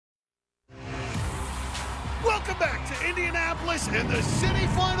Welcome back to Indianapolis in the city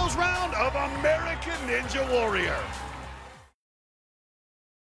finals round of American Ninja Warrior.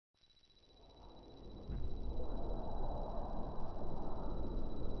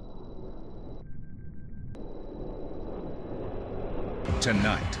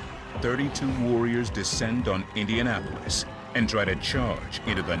 Tonight, 32 Warriors descend on Indianapolis and try to charge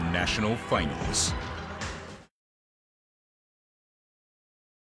into the national finals.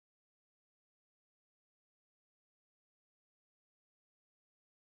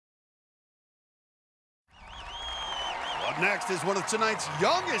 Up next is one of tonight's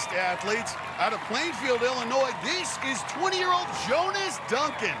youngest athletes out of Plainfield, Illinois. This is 20-year-old Jonas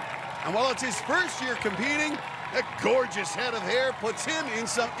Duncan. And while it's his first year competing, that gorgeous head of hair puts him in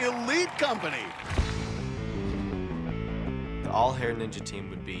some elite company. The all-hair ninja team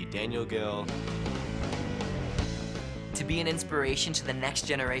would be Daniel Gill. To be an inspiration to the next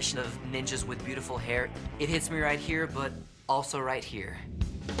generation of ninjas with beautiful hair, it hits me right here, but also right here.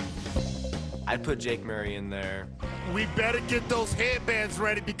 I'd put Jake Murray in there. We better get those headbands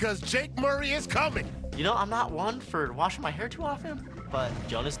ready because Jake Murray is coming. You know, I'm not one for washing my hair too often, but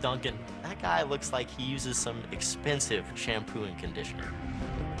Jonas Duncan, that guy looks like he uses some expensive shampoo and conditioner.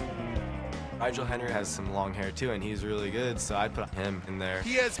 Nigel Henry has some long hair too, and he's really good, so I'd put him in there.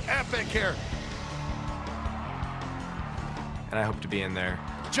 He has epic hair. And I hope to be in there.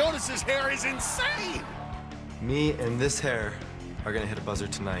 Jonas's hair is insane. Me and this hair are gonna hit a buzzer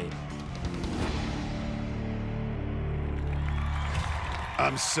tonight.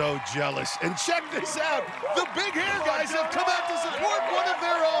 I'm so jealous. And check this out. The big hair guys have come out to support one of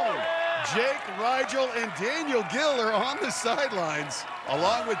their own. Jake, Rigel, and Daniel Gill are on the sidelines,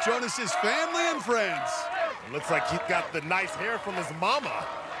 along with Jonas's family and friends. It looks like he got the nice hair from his mama.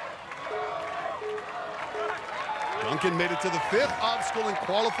 Duncan made it to the 5th obstacle in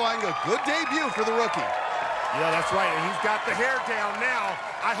qualifying. A good debut for the rookie. Yeah, that's right, and he's got the hair down now.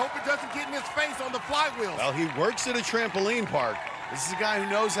 I hope it doesn't get in his face on the flywheels. Well, he works at a trampoline park. This is a guy who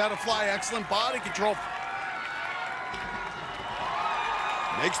knows how to fly, excellent body control.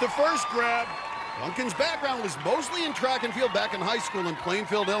 Makes the first grab. Duncan's background was mostly in track and field back in high school in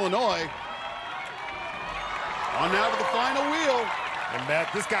Plainfield, Illinois. On now to the final wheel. And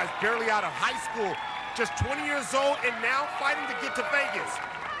Matt, this guy's barely out of high school, just 20 years old, and now fighting to get to Vegas.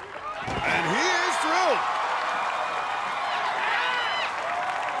 And he is through.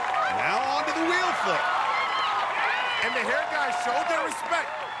 Now on to the wheel flip. And the hair guys showed their respect.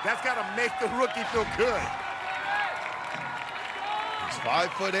 That's got to make the rookie feel good. He's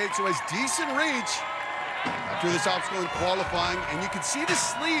 5'8", so has decent reach. After this obstacle in qualifying, and you can see the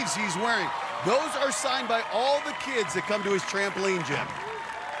sleeves he's wearing. Those are signed by all the kids that come to his trampoline gym.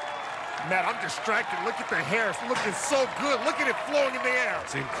 Matt, I'm distracted. Look at the hair. It's looking so good. Look at it flowing in the air.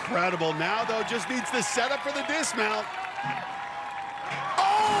 It's incredible. Now, though, just needs the setup for the dismount.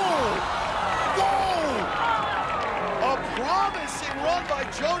 Oh! A promising run by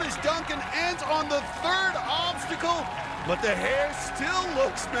Jonas Duncan ends on the 3rd obstacle, but the hair still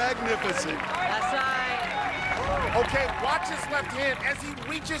looks magnificent. That's right. Okay, watch his left hand as he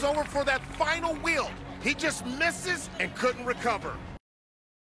reaches over for that final wheel. He just misses and couldn't recover.